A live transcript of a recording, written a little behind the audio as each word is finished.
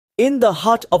In the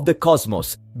heart of the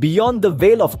cosmos, beyond the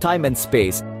veil of time and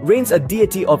space, reigns a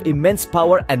deity of immense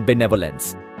power and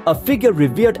benevolence. A figure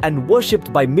revered and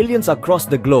worshipped by millions across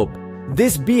the globe.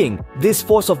 This being, this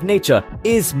force of nature,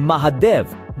 is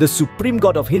Mahadev, the Supreme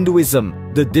God of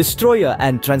Hinduism, the destroyer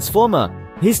and transformer.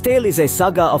 His tale is a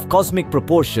saga of cosmic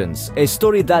proportions, a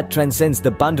story that transcends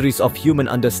the boundaries of human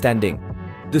understanding.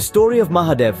 The story of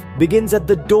Mahadev begins at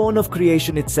the dawn of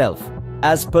creation itself.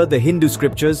 As per the Hindu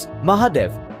scriptures,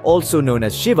 Mahadev, also known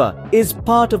as Shiva, is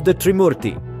part of the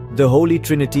Trimurti, the Holy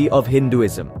Trinity of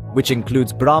Hinduism, which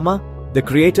includes Brahma, the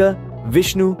creator,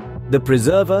 Vishnu, the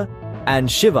preserver, and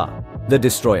Shiva, the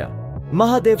destroyer.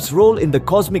 Mahadev's role in the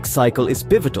cosmic cycle is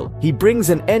pivotal. He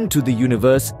brings an end to the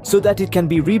universe so that it can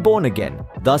be reborn again,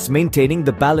 thus maintaining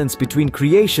the balance between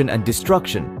creation and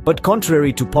destruction. But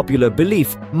contrary to popular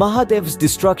belief, Mahadev's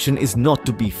destruction is not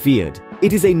to be feared.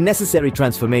 It is a necessary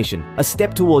transformation, a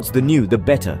step towards the new, the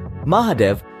better.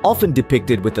 Mahadev, often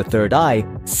depicted with a third eye,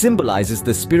 symbolizes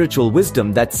the spiritual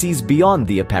wisdom that sees beyond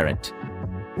the apparent.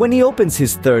 When he opens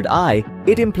his third eye,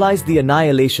 it implies the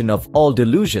annihilation of all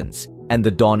delusions and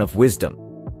the dawn of wisdom.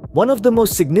 One of the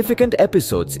most significant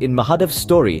episodes in Mahadev's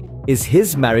story is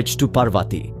his marriage to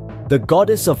Parvati, the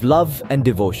goddess of love and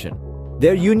devotion.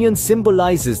 Their union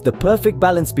symbolizes the perfect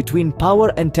balance between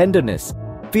power and tenderness,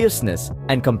 fierceness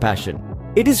and compassion.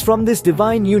 It is from this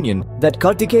divine union that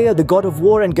Kartikeya, the god of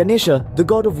war, and Ganesha, the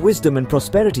god of wisdom and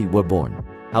prosperity, were born.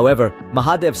 However,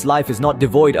 Mahadev's life is not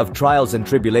devoid of trials and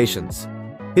tribulations.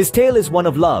 His tale is one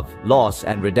of love, loss,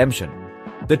 and redemption.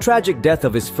 The tragic death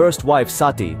of his first wife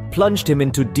Sati plunged him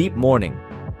into deep mourning.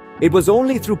 It was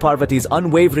only through Parvati's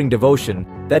unwavering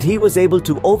devotion that he was able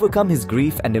to overcome his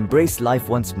grief and embrace life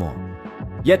once more.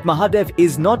 Yet Mahadev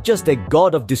is not just a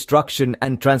god of destruction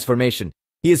and transformation.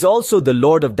 He is also the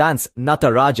lord of dance,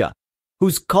 Nataraja,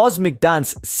 whose cosmic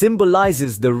dance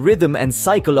symbolizes the rhythm and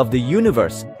cycle of the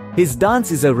universe. His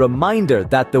dance is a reminder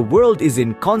that the world is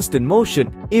in constant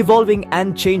motion, evolving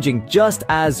and changing just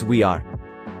as we are.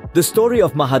 The story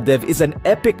of Mahadev is an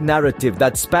epic narrative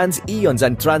that spans eons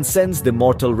and transcends the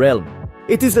mortal realm.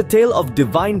 It is a tale of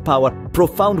divine power,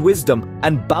 profound wisdom,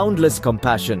 and boundless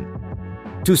compassion.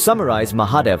 To summarize,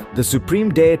 Mahadev, the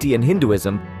supreme deity in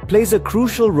Hinduism, plays a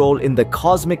crucial role in the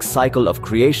cosmic cycle of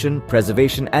creation,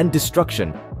 preservation, and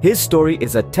destruction. His story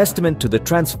is a testament to the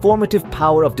transformative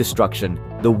power of destruction,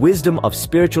 the wisdom of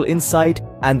spiritual insight,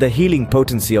 and the healing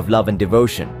potency of love and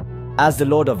devotion. As the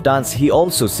Lord of Dance, he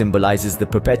also symbolizes the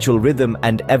perpetual rhythm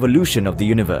and evolution of the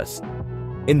universe.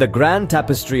 In the grand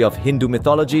tapestry of Hindu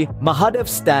mythology, Mahadev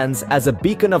stands as a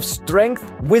beacon of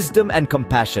strength, wisdom, and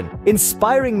compassion,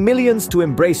 inspiring millions to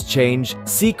embrace change,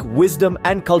 seek wisdom,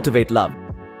 and cultivate love.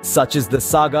 Such is the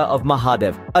saga of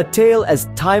Mahadev, a tale as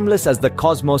timeless as the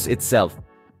cosmos itself.